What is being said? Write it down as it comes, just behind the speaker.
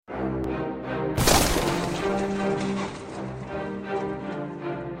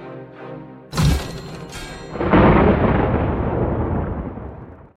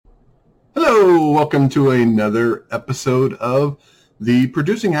welcome to another episode of The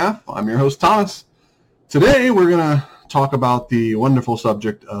Producing Half. I'm your host, Thomas. Today, we're going to talk about the wonderful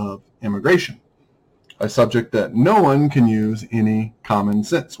subject of immigration, a subject that no one can use any common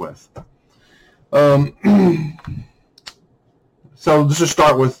sense with. So let's just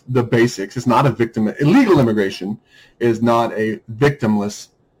start with the basics. It's not a victim. Illegal immigration is not a victimless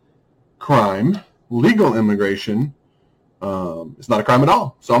crime. Legal immigration it's not a crime at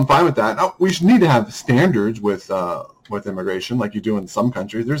all, so I'm fine with that. Now, we should need to have standards with immigration, like you do in some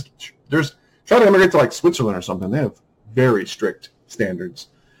countries. There's try to immigrate to like Switzerland or something. They have very strict standards.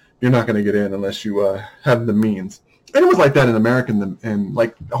 You're not going to get in unless you have the means. And it was like that in America, and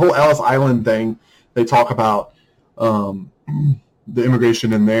like the whole Ellis Island thing. They talk about the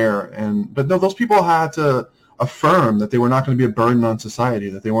immigration in there, but no, those people had to affirm that they were not going to be a burden on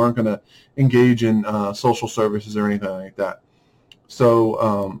society, that they weren't going to engage in social services or anything like that.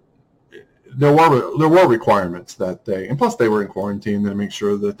 So there were requirements that and plus they were in quarantine to make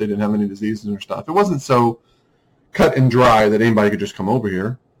sure that they didn't have any diseases or stuff. It wasn't so cut and dry that anybody could just come over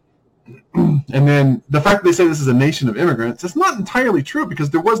here. And then the fact that they say this is a nation of immigrants, it's not entirely true,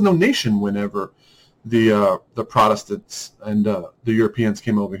 because there was no nation whenever the Protestants and the Europeans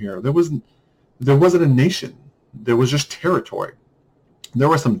came over here. There wasn't a nation. There was just territory. There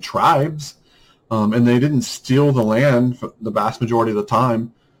were some tribes, and they didn't steal the land for the vast majority of the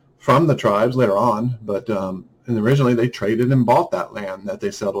time from the tribes later on, but and originally they traded and bought that land that they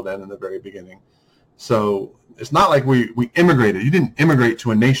settled in the very beginning. So it's not like we immigrated. You didn't immigrate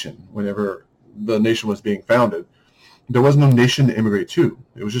to a nation whenever the nation was being founded. There was no nation to immigrate to.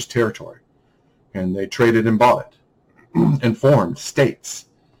 It was just territory, and they traded and bought it and formed states.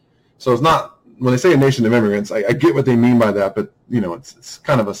 So it's not, when they say a nation of immigrants, I get what they mean by that, but it's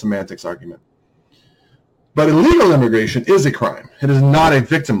kind of a semantics argument. But illegal immigration is a crime. It is not a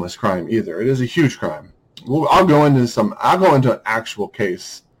victimless crime either. It is a huge crime. Well, I'll go into an actual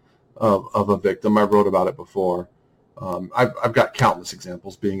case of a victim. I wrote about it before. I've got countless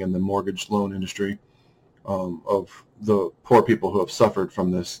examples, being in the mortgage loan industry, of the poor people who have suffered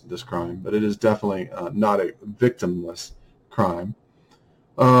from this crime. But it is definitely not a victimless crime.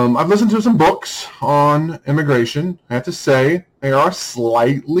 I've listened to some books on immigration. I have to say they are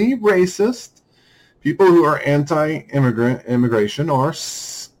slightly racist. People who are immigration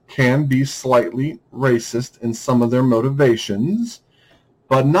can be slightly racist in some of their motivations,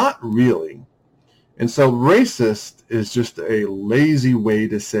 but not really. And so racist is just a lazy way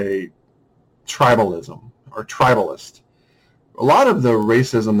to say tribalism or tribalist. A lot of the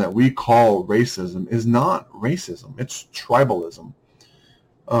racism that we call racism is not racism. It's tribalism.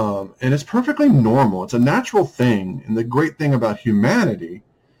 And it's perfectly normal. It's a natural thing. And the great thing about humans,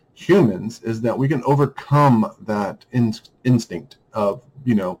 is that we can overcome that instinct of,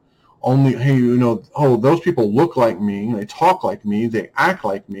 those people look like me, they talk like me, they act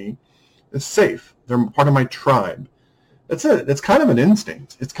like me. It's safe. They're part of my tribe. That's it. It's kind of an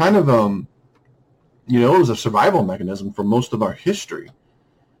instinct. It's kind of, it was a survival mechanism for most of our history,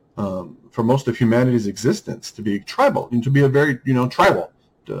 for most of humanity's existence, to be tribal, and to be a very, tribal.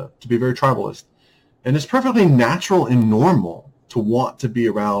 To be very tribalist. And it's perfectly natural and normal to want to be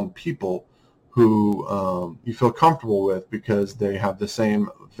around people who you feel comfortable with, because they have the same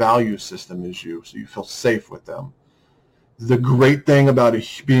value system as you, so you feel safe with them. The great thing about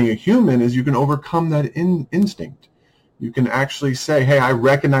being a human is you can overcome that instinct. You can actually say, hey, I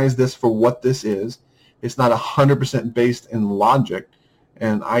recognize this for what this is. It's not 100% based in logic,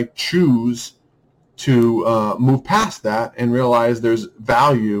 and I choose to move past that and realize there's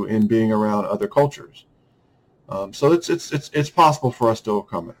value in being around other cultures. So it's possible for us to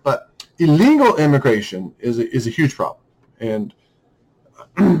overcome it. But illegal immigration is a huge problem, and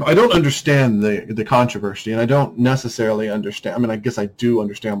I don't understand the controversy, and I don't necessarily understand. I mean, I guess I do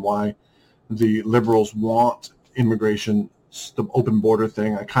understand why the liberals want immigration, the open border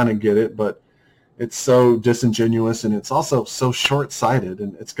thing. I kind of get it, but it's so disingenuous, and it's also so short-sighted,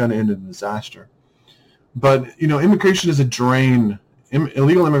 and it's going to end in a disaster. But, immigration is a drain.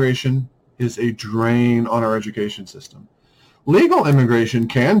 Illegal immigration is a drain on our education system. Legal immigration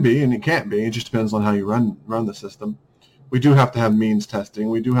can be, and it can't be. It just depends on how you run the system. We do have to have means testing.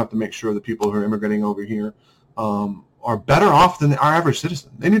 We do have to make sure that people who are immigrating over here are better off than our average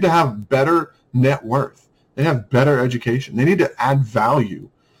citizen. They need to have better net worth. They have better education. They need to add value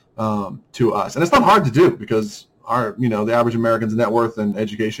to us. And it's not hard to do, because the average American's net worth and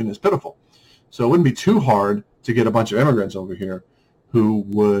education is pitiful. So it wouldn't be too hard to get a bunch of immigrants over here who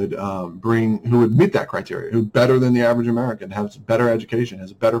would meet that criteria, who better than the average American, has better education,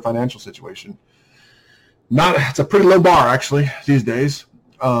 has a better financial situation. It's a pretty low bar, actually, these days.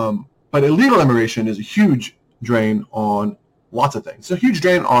 But illegal immigration is a huge drain on lots of things. It's a huge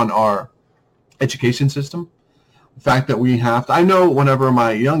drain on our education system. The fact that we have to, I know whenever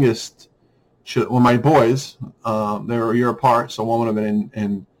my youngest, my boys, they were a year apart, so one would have been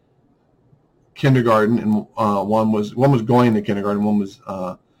in kindergarten, and one was going to kindergarten, one was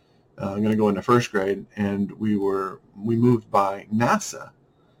going to go into first grade, and we moved by NASA,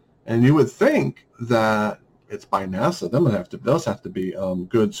 and you would think that it's by NASA. Those have to be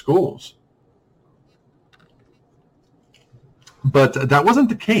good schools, but that wasn't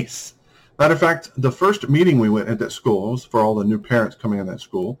the case. Matter of fact, the first meeting we went at that school was for all the new parents coming in that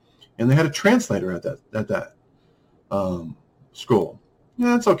school, and they had a translator at that school.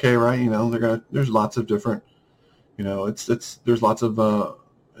 Yeah, that's okay, right? There's lots of different, there's lots of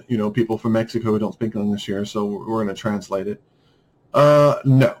people from Mexico who don't speak English here, so we're going to translate it.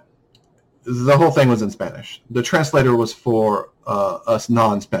 No. The whole thing was in Spanish. The translator was for us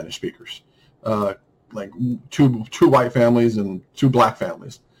non-Spanish speakers, like two white families and two black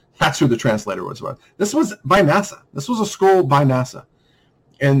families. That's who the translator was about. This was by NASA. This was a school by NASA.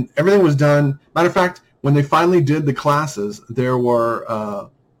 And everything was done. Matter of fact, when they finally did the classes, there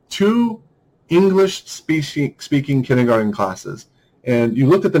were 2 English-speaking kindergarten classes. And you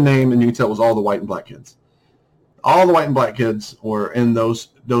looked at the name and you could tell it was all the white and black kids. All the white and black kids were in those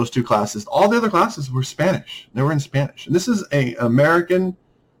 2 classes. All the other classes were Spanish. They were in Spanish. And this is an American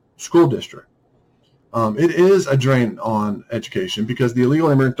school district. It is a drain on education because the illegal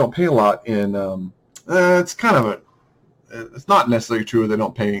immigrants don't pay a lot in, it's not necessarily true they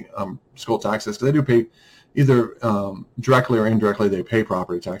don't pay school taxes, because they do pay either directly or indirectly. They pay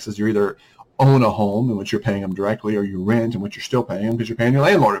property taxes. You either own a home in which you're paying them directly, or you rent in which you're still paying them because you're paying your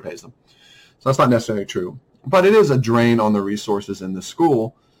landlord who pays them. So that's not necessarily true. But it is a drain on the resources in the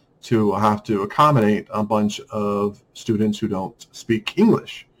school to have to accommodate a bunch of students who don't speak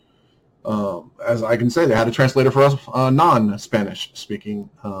English. As I can say, they had a translator for us non-Spanish speaking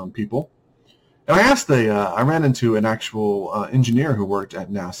people. And I ran into an actual engineer who worked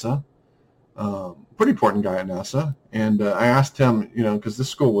at NASA, pretty important guy at NASA, and I asked him, because this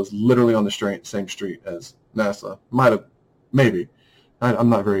school was literally on the same street as NASA. Maybe. I'm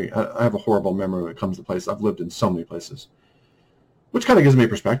not very, I have a horrible memory when it comes to places. I've lived in so many places, which kind of gives me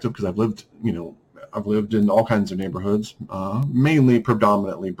perspective, because I've lived in all kinds of neighborhoods, mainly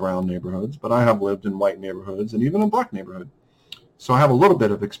predominantly brown neighborhoods, but I have lived in white neighborhoods and even in black neighborhood. So I have a little bit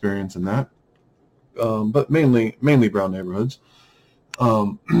of experience in that, but mainly brown neighborhoods.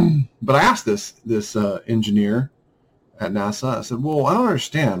 But I asked this engineer at NASA, I said, well, I don't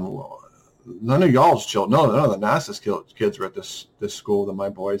understand. None of y'all's children, none of the NASA's kids were at this school than my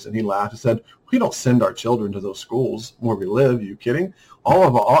boys. And he laughed and said, we don't send our children to those schools where we live. Are you kidding?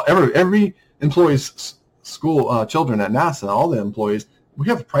 Every employee's school children at NASA, all the employees, we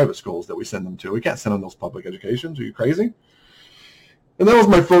have private schools that we send them to. We can't send them those public educations. Are you crazy? And that was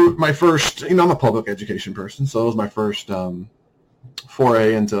my first, I'm a public education person, so it was my first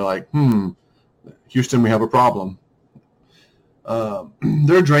foray into Houston, we have a problem.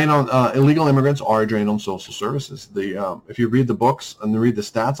 They're a drain on illegal immigrants are a drain on social services. If you read the books and read the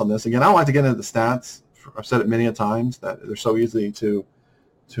stats on this, again, I don't like to get into the stats. I've said it many a times that they're so easy to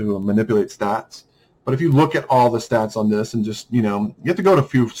manipulate stats. But if you look at all the stats on this and just, you have to go to a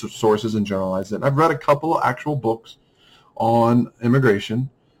few sources and generalize it. I've read a couple of actual books on immigration.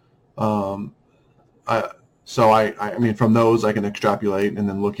 So I mean, from those I can extrapolate, and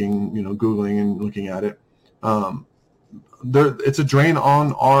then looking, Googling and looking at it. It's a drain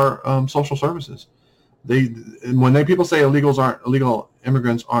on our social services. When people say illegal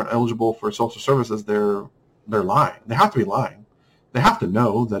immigrants aren't eligible for social services, they're lying. They have to be lying. They have to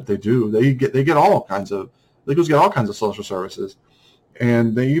know that they do. Illegals get all kinds of social services,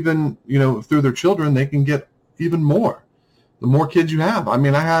 and they even, through their children, they can get even more. The more kids you have. I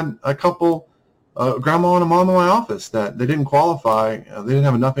mean, I had a couple, grandma and a mom in my office that they didn't qualify. They didn't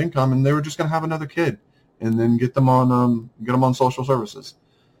have enough income, and they were just going to have another kid, and then get them on social services.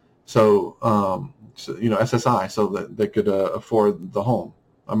 So, SSI, so that they could afford the home.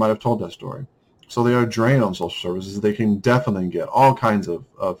 I might have told that story. So they are a drain on social services. They can definitely get all kinds of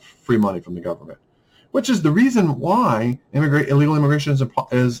free money from the government, which is the reason why illegal immigration is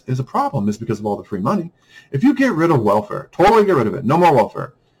a problem, is because of all the free money. If you get rid of welfare, totally get rid of it, no more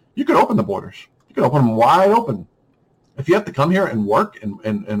welfare, you could open the borders. You could open them wide open. If you have to come here and work and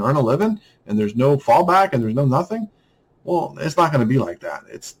earn a living, and there's no fallback and there's no nothing, well, it's not going to be like that.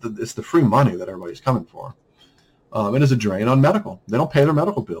 It's the free money that everybody's coming for. It is a drain on medical. They don't pay their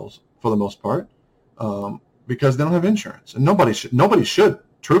medical bills for the most part because they don't have insurance. And nobody should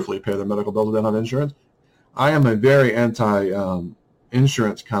truthfully pay their medical bills if they don't have insurance. I am a very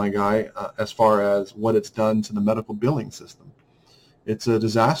insurance kind of guy as far as what it's done to the medical billing system. It's a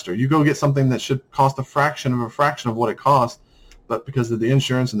disaster. You go get something that should cost a fraction of what it costs, but because of the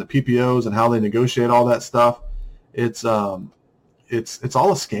insurance and the PPOs and how they negotiate all that stuff, it's all a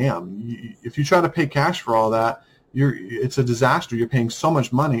scam. If you try to pay cash for all that, it's a disaster. You're paying so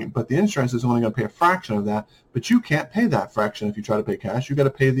much money, but the insurance is only going to pay a fraction of that. But you can't pay that fraction if you try to pay cash. You got to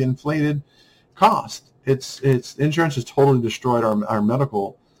pay the inflated cost. Insurance has totally destroyed our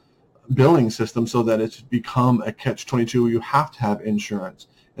medical billing system, so that it's become a catch-22. You have to have insurance,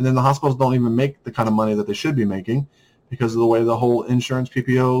 and then the hospitals don't even make the kind of money that they should be making because of the way the whole insurance,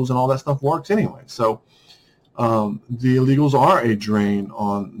 PPOs, and all that stuff works anyway. So the illegals are a drain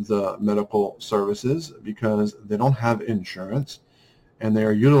on the medical services because they don't have insurance, and they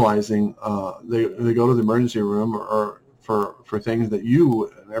are utilizing they go to the emergency room or for things that you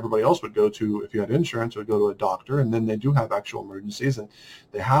and everybody else would go to if you had insurance, would go to a doctor, and then they do have actual emergencies, and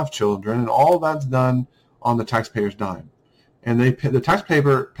they have children, and all that's done on the taxpayer's dime. And the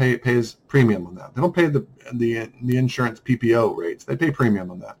taxpayer pays premium on that. They don't pay the insurance PPO rates. They pay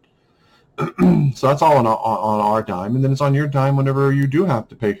premium on that. So that's all on our dime, and then it's on your dime whenever you do have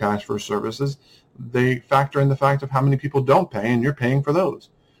to pay cash for services. They factor in the fact of how many people don't pay, and you're paying for those.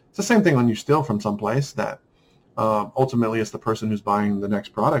 It's the same thing when you steal from someplace. That ultimately it's the person who's buying the next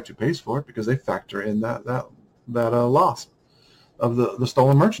product who pays for it, because they factor in that loss of the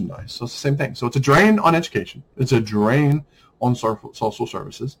stolen merchandise. So it's the same thing. So it's a drain on education. It's a drain on social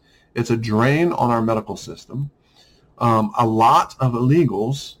services. It's a drain on our medical system. A lot of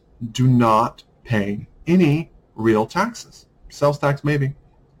illegals do not pay any real taxes. Sales tax maybe.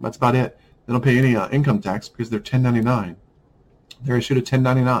 That's about it. They don't pay any income tax because they're 1099. They're issued a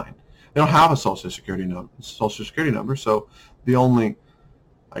 1099. They don't have a social security number. So the only,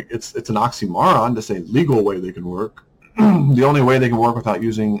 it's an oxymoron to say legal way they can work. The only way they can work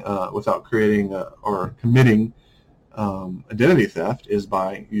without creating or committing identity theft is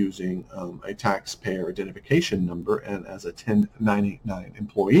by using a taxpayer identification number and as a 1099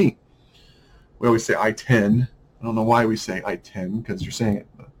 employee. We always say I-10. I don't know why we say I-10, because you're saying it.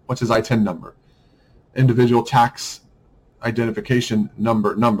 What's his I-10 number? Individual tax identification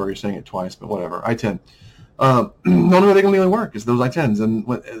number. You're saying it twice, but whatever. I-10. The only way they can legally work is those I-10s, and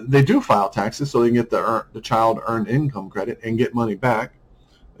when they do file taxes, so they can get the child earned income credit and get money back,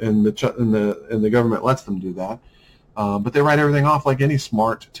 and the government lets them do that. But they write everything off like any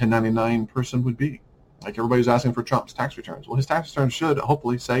smart 1099 person would be. Like everybody's asking for Trump's tax returns. Well, his tax returns should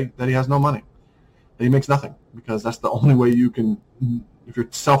hopefully say that he has no money, that he makes nothing, because that's the only way you can, if you're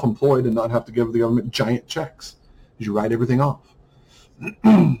self-employed, and not have to give the government giant checks. You write everything off.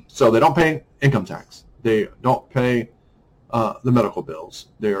 So they don't pay income tax. They don't pay the medical bills.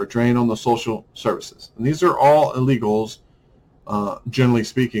 They are drained on the social services. And these are all illegals, generally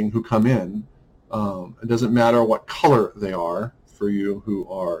speaking, who come in. It doesn't matter what color they are, for you who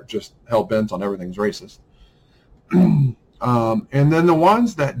are just hell-bent on everything's racist. And then the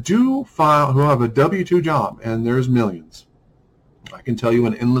ones that do file, who have a W-2 job, and there's millions. I can tell you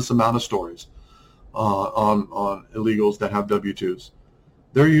an endless amount of stories on illegals that have W-2s.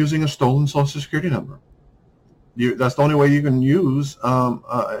 They're using a stolen Social Security number. That's the only way you can use,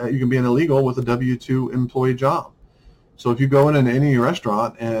 you can be an illegal with a W-2 employee job. So if you go in any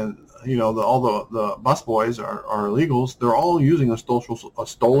restaurant and all the busboys are illegals, they're all using a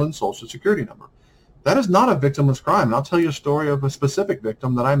stolen Social Security number. That is not a victimless crime. And I'll tell you a story of a specific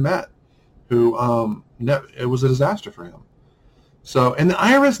victim that I met who, it was a disaster for him. So, and the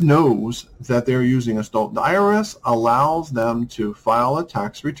IRS knows that they're using a stolen. The IRS allows them to file a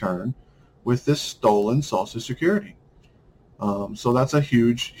tax return with this stolen Social Security. So that's a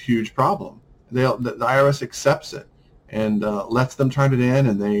huge, huge problem. The IRS accepts it and lets them turn it in,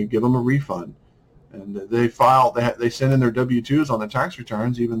 and they give them a refund. And they send in their W-2s on the tax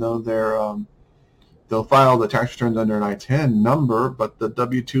returns, even though they'll file the tax returns under an I-10 number, but the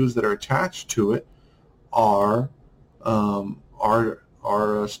W-2s that are attached to it are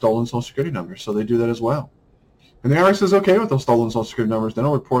a stolen Social Security numbers. So they do that as well. And the IRS is okay with those stolen Social Security numbers. They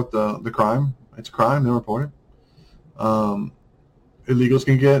don't report the crime. It's a crime. They don't report it. Illegals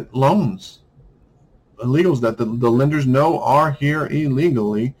can get loans. Illegals that the lenders know are here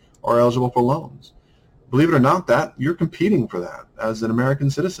illegally are eligible for loans. Believe it or not, that you're competing for that as an American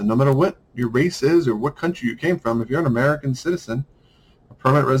citizen, no matter what your race is or what country you came from. If you're an American citizen, a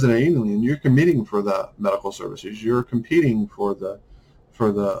permanent resident alien, you're competing for the medical services. You're competing for the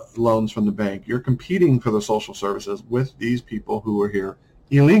loans from the bank. You're competing for the social services with these people who are here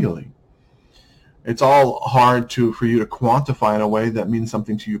illegally. It's all hard for you to quantify in a way that means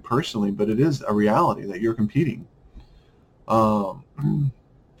something to you personally, but it is a reality that you're competing.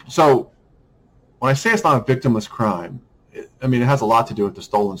 So when I say it's not a victimless crime, it has a lot to do with the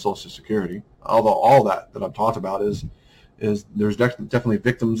stolen Social Security. Although all that I've talked about is there's definitely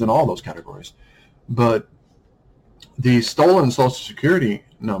victims in all those categories. But the stolen Social Security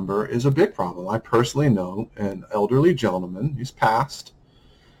number is a big problem. I personally know an elderly gentleman. He's passed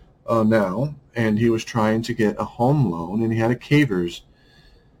now, and he was trying to get a home loan, and he had a Cavers.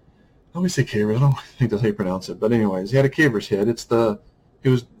 I always say Cavers. I don't think that's how you pronounce it. But anyways, he had a Cavers hit. The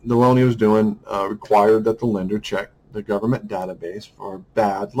loan he was doing required that the lender check the government database for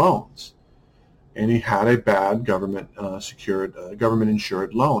bad loans. And he had a bad government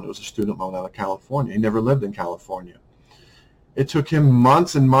insured loan. It was a student loan out of California. He never lived in California. It took him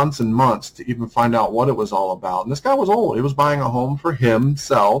months and months and months to even find out what it was all about. And this guy was old. He was buying a home for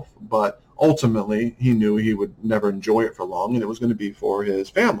himself, but ultimately he knew he would never enjoy it for long, and it was going to be for his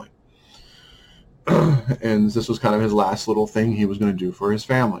family. And this was kind of his last little thing he was going to do for his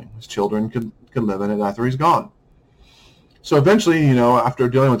family. His children could live in it after he's gone. So eventually, after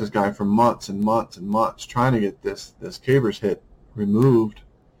dealing with this guy for months and months and months, trying to get this Cavers hit removed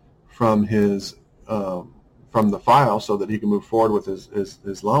from his from the file so that he can move forward with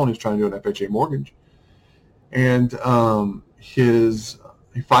his loan, he's trying to do an FHA mortgage, and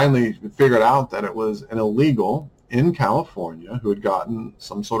he finally figured out that it was an illegal in California who had gotten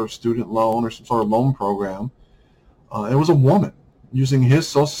some sort of student loan or some sort of loan program. It was a woman using his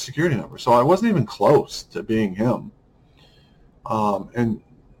Social Security number, so I wasn't even close to being him. And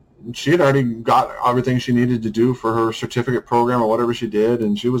she had already got everything she needed to do for her certificate program or whatever she did,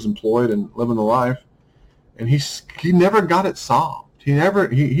 and she was employed and living the life. And he never got it solved.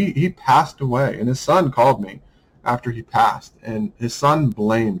 He passed away, and his son called me after he passed, and his son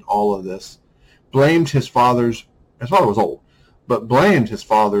blamed all of this, blamed his father was old, but blamed his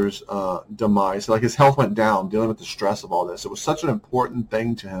father's demise. Like, his health went down dealing with the stress of all this. It was such an important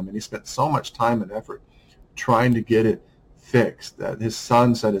thing to him, and he spent so much time and effort trying to get it fixed that his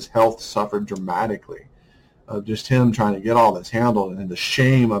son said his health suffered dramatically of just him trying to get all this handled, and the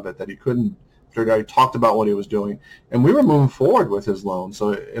shame of it that he couldn't. He talked about what he was doing, and we were moving forward with his loan, so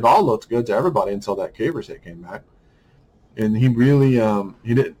it all looked good to everybody until that Cavers hit came back. And he really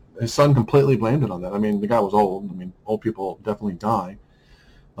his son completely blamed it on that. The guy was old. Old people definitely die.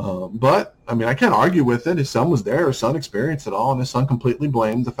 But I can't argue with it. His son was there. His son experienced it all, and his son completely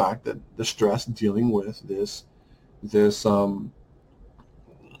blamed the fact that the stress dealing with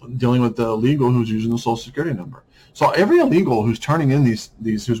dealing with the illegal who's using the Social Security number. So every illegal who's turning in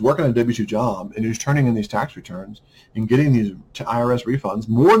who's working a W-2 job and who's turning in these tax returns and getting these IRS refunds,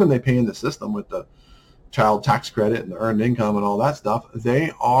 more than they pay in the system with the child tax credit and the earned income and all that stuff,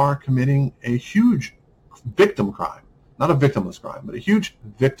 they are committing a huge victim crime. Not a victimless crime, but a huge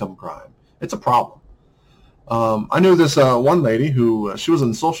victim crime. It's a problem. I knew this one lady who, she was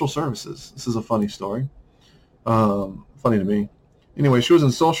in social services. This is a funny story. Funny to me. Anyway, she was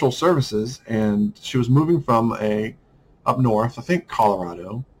in social services, and she was moving from up north, I think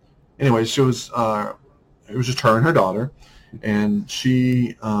Colorado. Anyway, it was just her and her daughter, and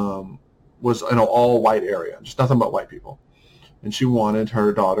she was in an all-white area, just nothing but white people. And she wanted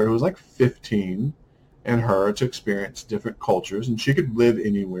her daughter, who was like 15, and her to experience different cultures, and she could live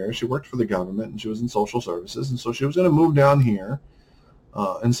anywhere. She worked for the government, and she was in social services, and so she was going to move down here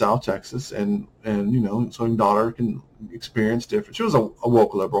in South Texas, and so her daughter can experience different. She was a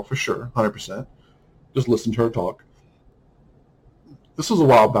woke liberal for sure, 100%. Just listen to her talk. This was a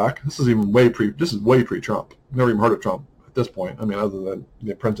while back. This is way pre-Trump. Never even heard of Trump at this point. Other than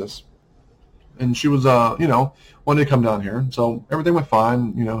The Apprentice. And she was, wanted to come down here. So everything went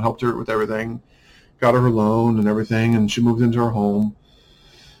fine. Helped her with everything, got her loan and everything, and she moved into her home.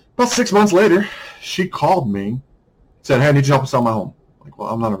 About 6 months later, she called me, said, "Hey, I need you to help me sell my home." Like, well,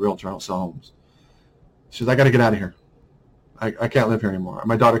 I'm not a realtor. I don't sell homes. She says, "I got to get out of here. I can't live here anymore.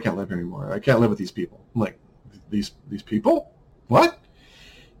 My daughter can't live here anymore. I can't live with these people." I'm like, these people? What?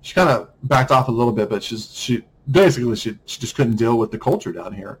 She kind of backed off a little bit, but she just couldn't deal with the culture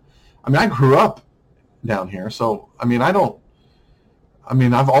down here. I grew up down here, so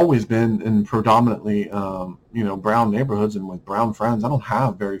I've always been in predominantly brown neighborhoods and with brown friends. I don't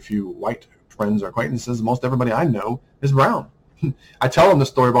have very few white friends or acquaintances. Most everybody I know is brown. I tell them the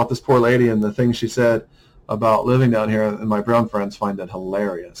story about this poor lady and the things she said about living down here, and my brown friends find it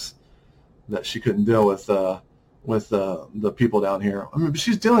hilarious that she couldn't deal with the people down here. But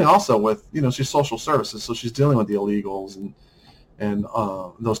she's dealing also with, she's social services, so she's dealing with the illegals and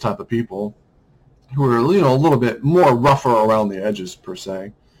those type of people who are, a little bit more rougher around the edges per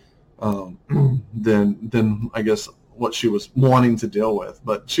se than I guess what she was wanting to deal with.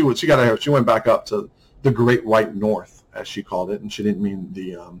 But she got out here. She went back up to the Great White North, as she called it, and she didn't mean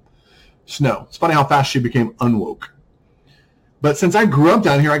the snow. It's funny how fast she became unwoke. But since I grew up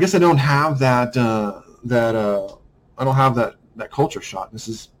down here, I guess I don't have that I don't have that culture shock. This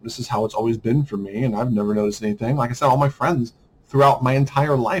is how it's always been for me, and I've never noticed anything. Like I said, all my friends throughout my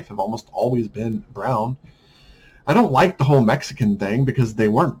entire life have almost always been brown. I don't like the whole Mexican thing because they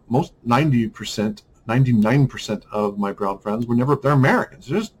weren't. Most 90%, 99% of my brown friends they're Americans.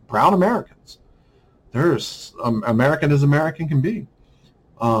 They're just brown Americans. There's American as American can be.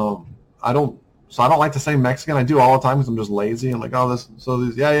 I don't like to say Mexican. I do all the time because I'm just lazy. I'm like,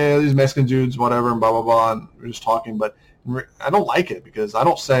 these Mexican dudes, whatever, and blah, blah, blah, and we're just talking. But I don't like it because I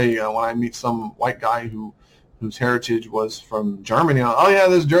don't say when I meet some white guy whose heritage was from Germany, oh, yeah,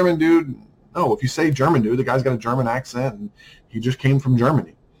 this German dude. No, if you say German dude, the guy's got a German accent, and he just came from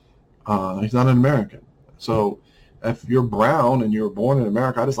Germany. He's not an American. So if you're brown and you were born in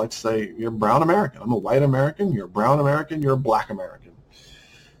America, I just like to say you're brown American. I'm a white American. You're a brown American. You're a black American.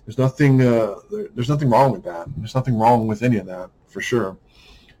 There's nothing wrong with that. There's nothing wrong with any of that, for sure.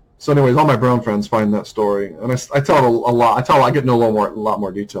 So anyways, all my brown friends find that story, and I tell it a lot. I get into a lot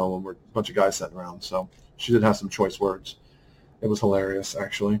more detail when we're a bunch of guys sitting around. So she did have some choice words. It was hilarious,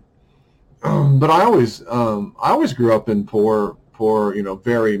 actually. But I always grew up in poor,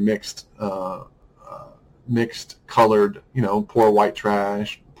 very mixed colored, poor white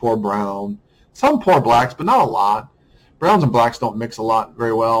trash, poor brown, some poor blacks, but not a lot. Browns and blacks don't mix a lot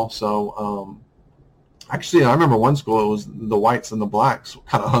very well. So actually, I remember one school, it was the whites and the blacks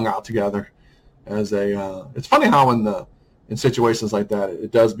kind of hung out together as it's funny how in situations like that,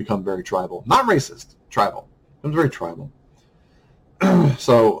 it does become very tribal. Not racist, tribal. It was very tribal.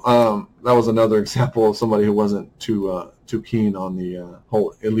 So that was another example of somebody who wasn't too keen on the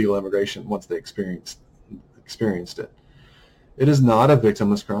whole illegal immigration once they experienced it. It is not a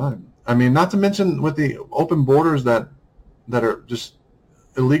victimless crime. I mean, not to mention with the open borders that are just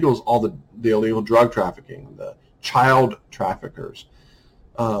illegals, all the illegal drug trafficking, the child traffickers.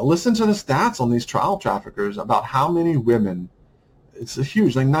 Listen to the stats on these child traffickers about how many women. It's a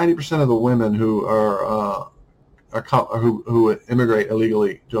huge, like 90% of the women who who immigrate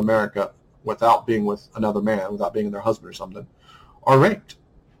illegally to America without being with another man, without being their husband or something, are raped.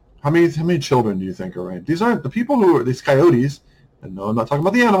 How many children do you think are raped? These aren't the people who are these coyotes. And no, I'm not talking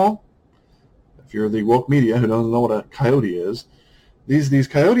about the animal. If you're the woke media who doesn't know what a coyote is, these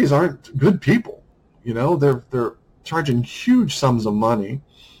coyotes aren't good people. They're charging huge sums of money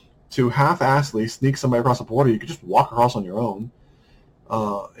to half-assedly sneak somebody across the border. You could just walk across on your own.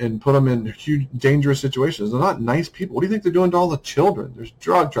 And put them in huge, dangerous situations. They're not nice people. What do you think they're doing to all the children? There's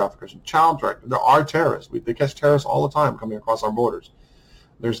drug traffickers and child traffickers. There are terrorists. They catch terrorists all the time coming across our borders.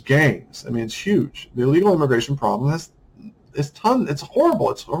 There's gangs. I mean, it's huge. The illegal immigration problem it's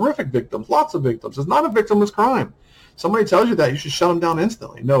horrible. It's horrific victims, lots of victims. It's not a victimless crime. Somebody tells you that, you should shut them down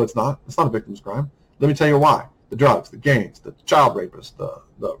instantly. No, it's not. It's not a victimless crime. Let me tell you why. The drugs, the gangs, the child rapists, the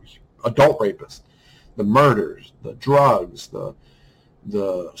adult rapists, the murders, the drugs,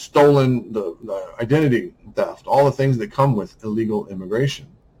 the stolen, the identity theft, all the things that come with illegal immigration.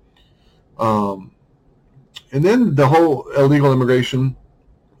 And then the whole illegal immigration,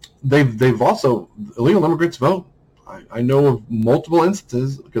 they've also, illegal immigrants vote. I know of multiple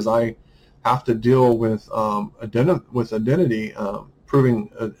instances because I have to deal with identity, proving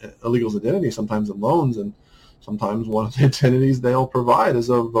illegals' identity sometimes in loans, and sometimes one of the identities they'll provide is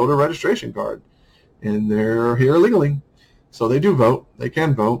a voter registration card, and they're here illegally. So they do vote. They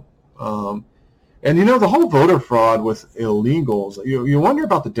can vote. And, the whole voter fraud with illegals, you wonder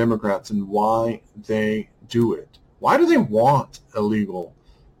about the Democrats and why they do it. Why do they want illegals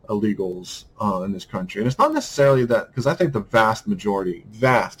in this country? And it's not necessarily that, because I think the vast majority of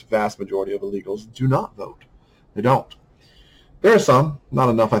illegals do not vote. They don't. There are some, not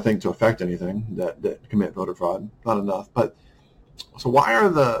enough, I think, to affect anything that commit voter fraud. Not enough. But so why are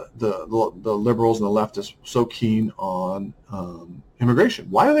the liberals and the leftists so keen on immigration?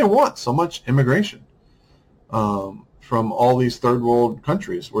 Why do they want so much immigration from all these third world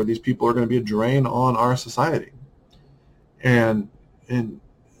countries where these people are going to be a drain on our society? And in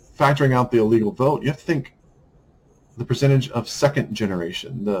factoring out the illegal vote, you have to think the percentage of second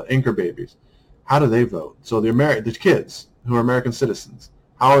generation, the anchor babies. How do they vote? So the kids who are American citizens,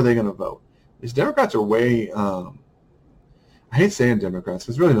 how are they going to vote? These Democrats are way... I hate saying Democrats,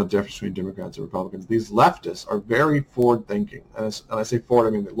 because there's really no difference between Democrats and Republicans. These leftists are very forward-thinking. And I say forward, I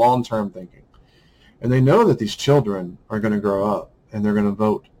mean long-term thinking. And they know that these children are going to grow up, and they're going to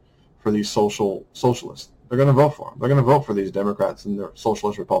vote for these socialists. They're going to vote for them. They're going to vote for these Democrats and their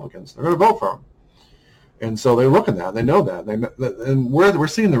socialist Republicans. They're going to vote for them. And so they look at that. They know that. And we're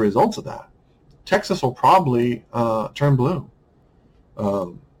seeing the results of that. Texas will probably turn blue,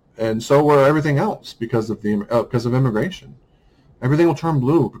 and so will everything else because of immigration. Everything will turn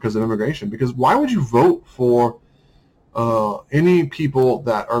blue because of immigration. Because why would you vote for any people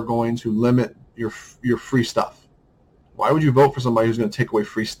that are going to limit your free stuff? Why would you vote for somebody who's going to take away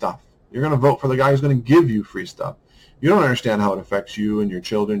free stuff? You're going to vote for the guy who's going to give you free stuff. You don't understand how it affects you and your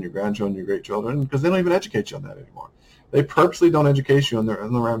children, your grandchildren, your great children, because they don't even educate you on that anymore. They purposely don't educate you on the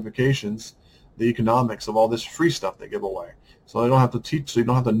ramifications, the economics of all this free stuff they give away. So they don't have to teach, so you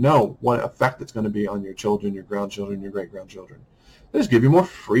don't have to know what effect it's going to be on your children, your grandchildren, your great-grandchildren. They just give you more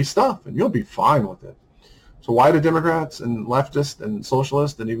free stuff, and you'll be fine with it. So why do Democrats and leftists and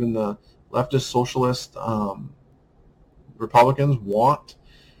socialists and even the leftist socialist Republicans want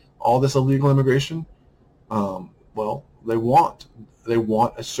all this illegal immigration? Well, they want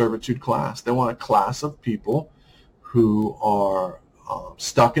a servitude class. They want a class of people who are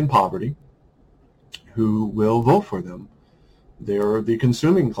stuck in poverty, who will vote for them. They're the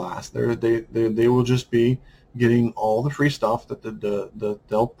consuming class. They will just be getting all the free stuff that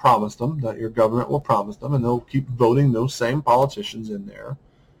they'll promise them, that your government will promise them, and they'll keep voting those same politicians in there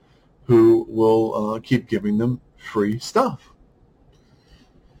who will keep giving them free stuff.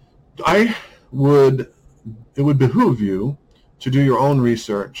 It would behoove you to do your own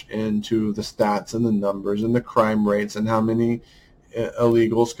research into the stats and the numbers and the crime rates and how many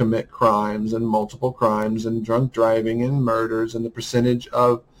illegals commit crimes and multiple crimes and drunk driving and murders and the percentage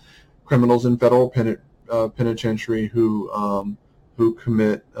of criminals in federal penitentiary who are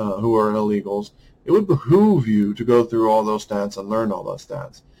illegals. It would behoove you to go through all those stats and learn all those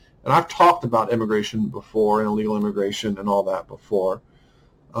stats. And I've talked about immigration before and illegal immigration and all that before.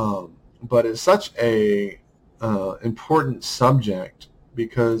 But it's such a important subject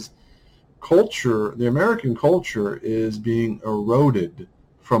because culture, the American culture, is being eroded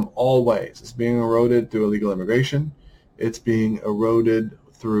from all ways. It's being eroded through illegal immigration. It's being eroded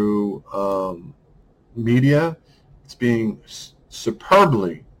through media. It's being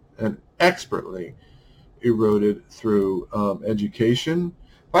superbly and expertly eroded through education.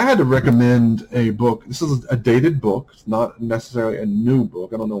 If I had to recommend a book, this is a dated book. It's not necessarily a new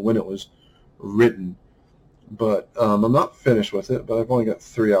book. I don't know when it was written, but I'm not finished with it, but I've only got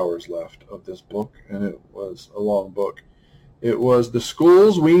 3 hours left of this book, and it was a long book. It was The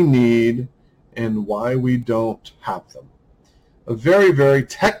Schools We Need and Why We Don't Have Them. A very, very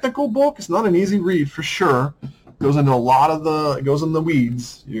technical book. It's not an easy read for sure. It goes into it goes in the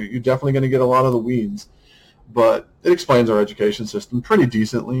weeds. You're definitely going to get a lot of the weeds. But it explains our education system pretty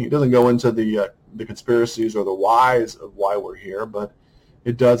decently. It doesn't go into the conspiracies or the whys of why we're here, but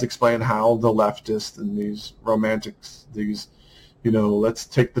it does explain how the leftists and these romantics, let's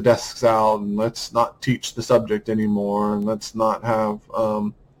take the desks out and let's not teach the subject anymore and let's not have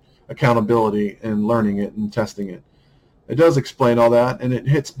accountability in learning it and testing it. It does explain all that, and it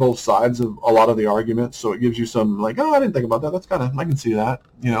hits both sides of a lot of the arguments, so it gives you some I didn't think about that. That's kind of, I can see that,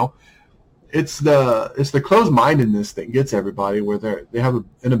 It's the closed-mindedness that gets everybody, where they have an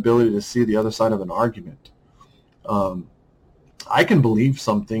inability to see the other side of an argument. I can believe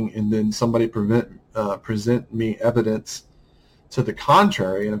something, and then somebody present me evidence to the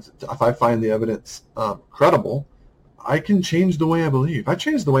contrary, and if I find the evidence credible, I can change the way I believe. I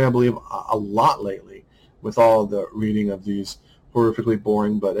changed the way I believe a lot lately with all the reading of these horrifically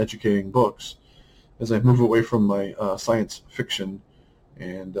boring but educating books, as I move away from my science fiction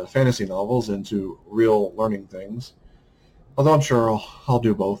and fantasy novels into real learning things. Although I'm sure I'll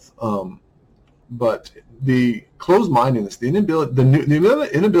do both. But the closed-mindedness, the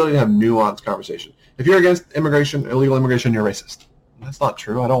inability to have nuanced conversation. If you're against immigration, illegal immigration, you're racist. That's not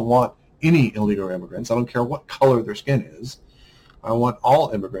true. I don't want any illegal immigrants. I don't care what color their skin is. I want all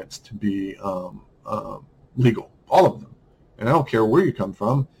immigrants to be legal, all of them. And I don't care where you come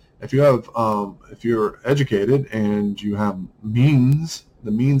from. If you have, if you're educated and you have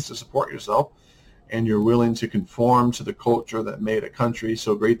the means to support yourself, and you're willing to conform to the culture that made a country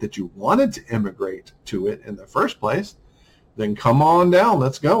so great that you wanted to immigrate to it in the first place, then come on down.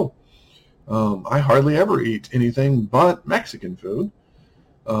 Let's go. I hardly ever eat anything but Mexican food.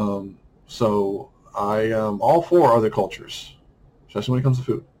 So I am all for other cultures, especially when it comes to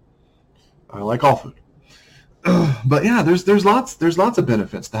food. I like all food. But yeah, there's lots of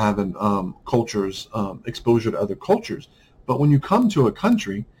benefits to having cultures, exposure to other cultures. But when you come to a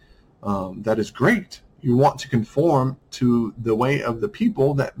country that is great, you want to conform to the way of the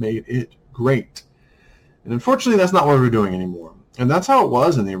people that made it great. And unfortunately, that's not what we're doing anymore. And that's how it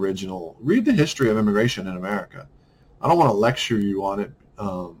was in the original. Read the history of immigration in America. I don't want to lecture you on it. I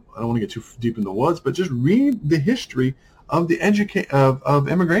don't want to get too deep in the woods, but just read the history of the of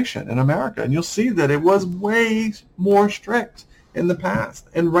immigration in America, and you'll see that it was way more strict in the past,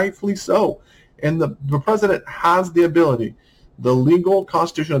 and rightfully so. And the president has the ability, the legal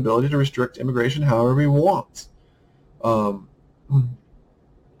constitutional ability, to restrict immigration however he wants.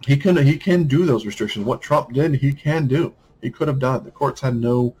 He can do those restrictions. What Trump did, he can do. He could have done. The courts had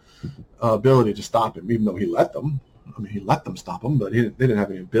no ability to stop him, even though he let them. I mean, he let them stop him, but they didn't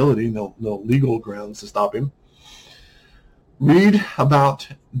have any ability, no legal grounds to stop him. Read about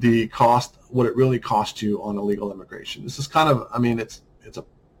the cost, what it really costs you on illegal immigration. This is kind of, I mean, it's an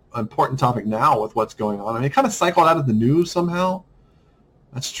important topic now with what's going on. I mean, it kind of cycled out of the news somehow.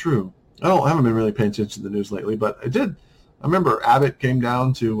 That's true. I haven't been really paying attention to the news lately, but I did. I remember Abbott came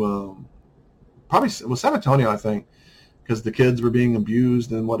down to probably it was San Antonio, I think, because the kids were being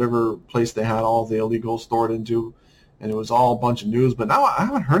abused in whatever place they had all the illegals stored into, and it was all a bunch of news. But now I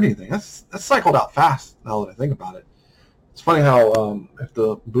haven't heard anything. That's cycled out fast now that I think about it. It's funny how if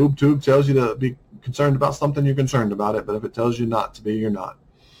the boob tube tells you to be concerned about something, you're concerned about it, but if it tells you not to be, you're not.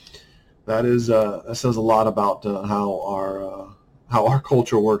 That says a lot about how our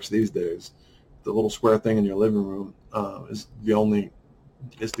culture works these days. The little square thing in your living room is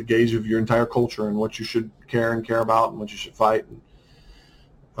the gauge of your entire culture and what you should care about and what you should fight and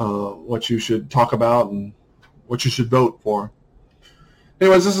what you should talk about and what you should vote for.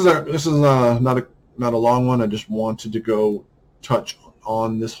 Anyways, this is not a long one. I just wanted to go touch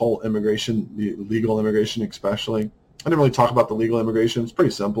on this whole immigration, the legal immigration especially. I didn't really talk about the legal immigration. It's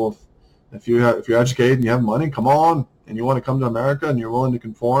pretty simple. If you're educated and you have money, come on, and you want to come to America and you're willing to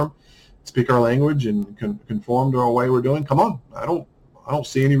conform, speak our language and conform to our way we're doing, come on. I don't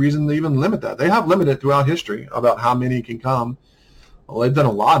see any reason to even limit that. They have limited throughout history about how many can come. Well, they've done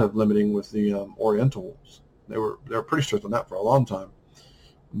a lot of limiting with the Orientals. They were pretty strict on that for a long time.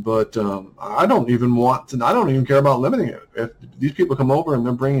 But I don't even care about limiting it. If these people come over and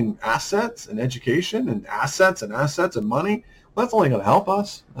they're bringing assets and education and assets and money, well, that's only going to help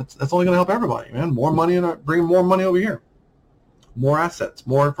us. That's only going to help everybody, man. More money bring more money over here. More assets,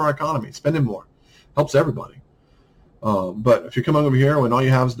 more for our economy, spending more. Helps everybody. But if you're coming over here when all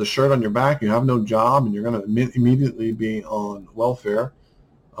you have is the shirt on your back, you have no job, and you're going to immediately be on welfare,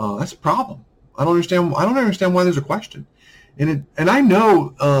 that's a problem. I don't understand why there's a question. And I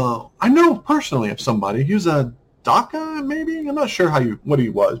know personally of somebody. He was a DACA, maybe. I'm not sure what he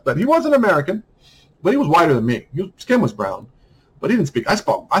was, but he was an American. But he was whiter than me. His skin was brown, but he didn't speak. I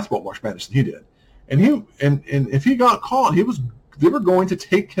spoke more Spanish than he did. And if he got caught, they were going to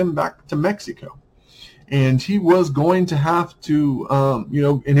take him back to Mexico, and he was going to have to,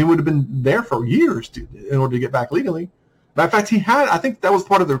 and he would have been there for years in order to get back legally. Matter of fact, I think that was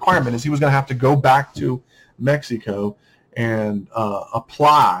part of the requirement, is he was going to have to go back to Mexico and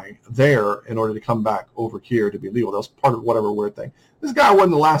apply there in order to come back over here to be legal. That was part of whatever weird thing. This guy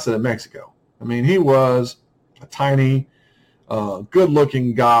wouldn't have lasted in Mexico. I mean, he was a tiny,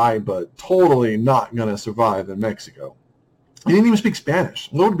 good-looking guy, but totally not going to survive in Mexico. He didn't even speak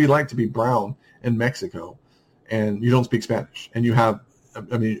Spanish. What would it be like to be brown in Mexico and you don't speak Spanish? And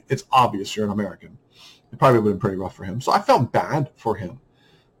it's obvious you're an American. It probably would have been pretty rough for him. So I felt bad for him.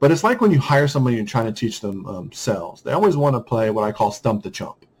 But it's like when you hire somebody and trying to teach them sales. They always want to play what I call stump the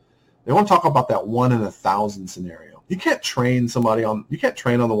chump. They want to talk about that 1 in 1,000 scenario. You can't train on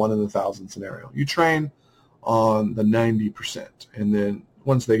the 1 in 1,000 scenario. You train on the 90%. And then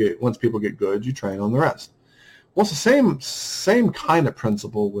once people get good, you train on the rest. Well, it's the same kind of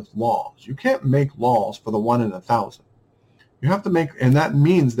principle with laws. You can't make laws for the 1 in 1,000. You have to and that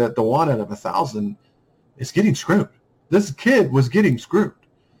means that the 1 out of 1,000 is getting screwed. This kid was getting screwed.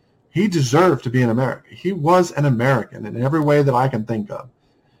 He deserved to be in America. He was an American in every way that I can think of.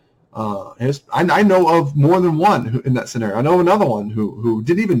 I know of more than one in that scenario. I know of another one who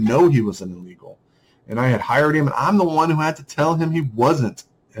didn't even know he was an illegal. And I had hired him, and I'm the one who had to tell him he wasn't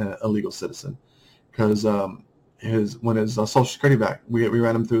a legal citizen. Because when his Social Security back, we had to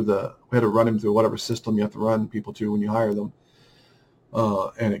run him through whatever system you have to run people to when you hire them.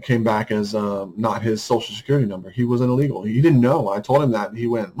 And it came back as not his Social Security number. He was an illegal. He didn't know. I told him that, and he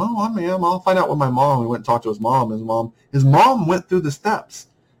went, "Well, ma'am, I'll find out with my mom." We went and talked to his mom. His mom went through the steps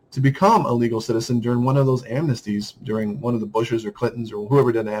to become a legal citizen during one of those amnesties, during one of the Bushes or Clintons or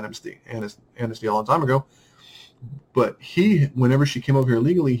whoever did an amnesty a long time ago. But whenever she came over here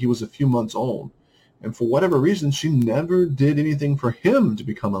legally, he was a few months old. And for whatever reason, she never did anything for him to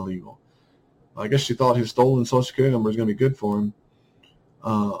become illegal. I guess she thought his stolen Social Security number was going to be good for him.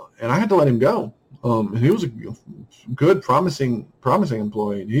 And I had to let him go. And he was a good, promising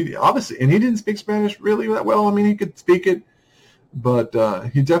employee. He didn't speak Spanish really that well. I mean, he could speak it, But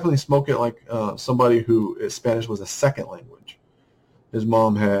he definitely spoke it like somebody who Spanish was a second language. His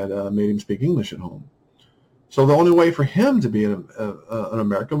mom had made him speak English at home. So the only way for him to be an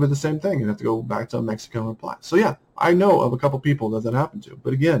American was the same thing. He'd have to go back to Mexico and apply. So yeah, I know of a couple people that happened to.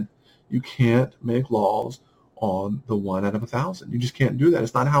 But again, you can't make laws on the 1 out of 1,000. You just can't do that.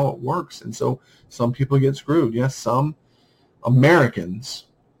 It's not how it works. And so some people get screwed. Yes, some Americans,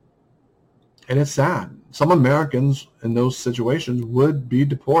 and it's sad, some Americans in those situations would be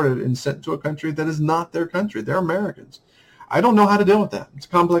deported and sent to a country that is not their country. They're Americans. I don't know how to deal with that. It's a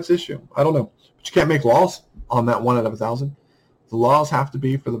complex issue. I don't know. But you can't make laws on that 1 out of 1,000. The laws have to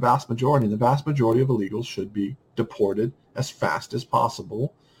be for the vast majority. The vast majority of illegals should be deported as fast as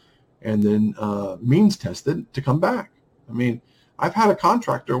possible and then means tested to come back. I mean, I've had a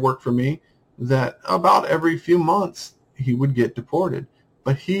contractor work for me that about every few months he would get deported.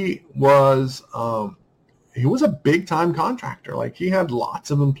 But he was a big-time contractor. Like, he had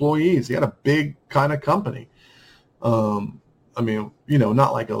lots of employees. He had a big kind of company. I mean,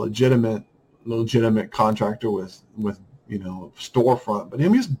 not like a legitimate contractor with storefront, but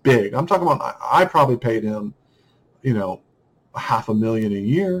him, he's big. I'm talking about, I probably paid him, $500,000 a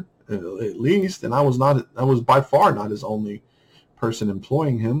year at least, and I was by far not his only person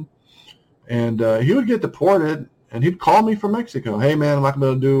employing him. And he would get deported, and he'd call me from Mexico. Hey man, I'm not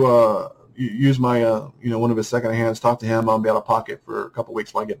gonna be able to use my one of his second hands. Talk to him. I'll be out of pocket for a couple of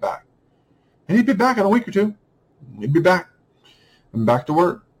weeks when I get back. And he'd be back in a week or two. He'd be back. I'm back to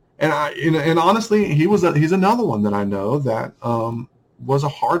work. And honestly, he's another one that I know that was a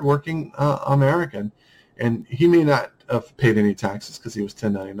hardworking American, and he may not have paid any taxes because he was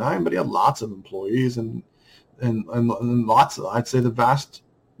 1099, but he had lots of employees and lots of, I'd say the vast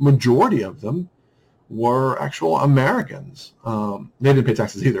majority of them were actual Americans. They didn't pay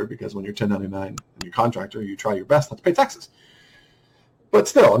taxes either, because when you're 1099 and you're a contractor, you try your best not to pay taxes. But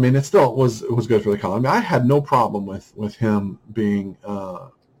still, I mean, it was good for the economy. I had no problem with him being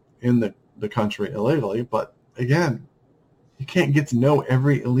in the country illegally. But again, you can't get to know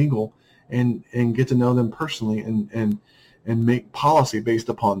every illegal and get to know them personally and make policy based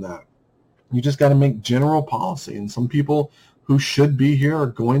upon that. You just got to make general policy. And some people who should be here are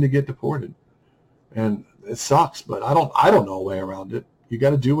going to get deported. And it sucks, but I don't know a way around it. You got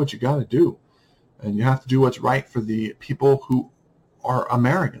to do what you got to do. And you have to do what's right for the people who are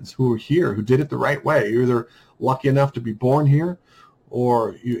Americans, who are here, who did it the right way. You're either lucky enough to be born here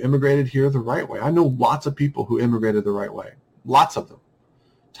or you immigrated here the right way. I know lots of people who immigrated the right way. Lots of them.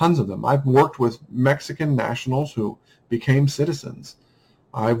 Tons of them. I've worked with Mexican nationals who became citizens.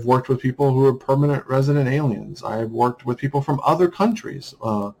 I've worked with people who are permanent resident aliens. I've worked with people from other countries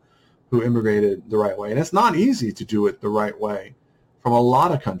who immigrated the right way. And it's not easy to do it the right way from a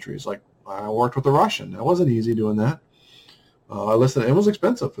lot of countries. Like, I worked with a Russian. It wasn't easy doing that. Listen, it was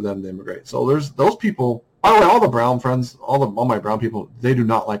expensive for them to immigrate. So there's those people. By the way, all the brown friends, all my brown people, they do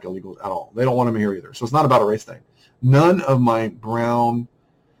not like illegals at all. They don't want them here either. So it's not about a race thing. None of my brown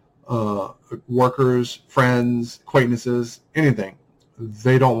workers, friends, acquaintances, anything,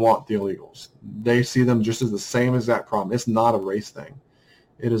 they don't want the illegals. They see them just as the same exact problem. It's not a race thing.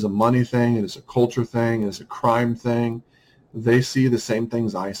 It is a money thing. It is a culture thing. It is a crime thing. They see the same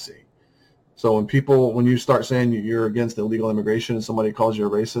things I see. So when you start saying you're against illegal immigration and somebody calls you a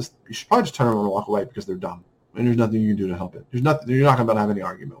racist, you should probably just turn around and walk away, because they're dumb. And there's nothing you can do to help it. You're not going to be able to have any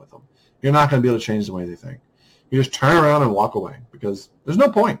argument with them. You're not going to be able to change the way they think. You just turn around and walk away, because there's no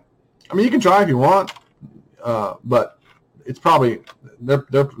point. I mean, you can try if you want, but it's probably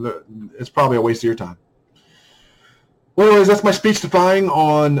it's probably a waste of your time. Well, anyways, that's my speech defying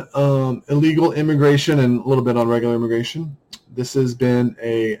on illegal immigration and a little bit on regular immigration. This has been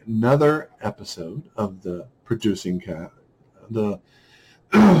another episode of the Producing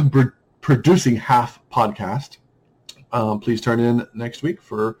Half podcast. Please turn in next week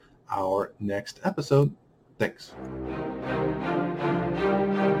for our next episode. Thanks.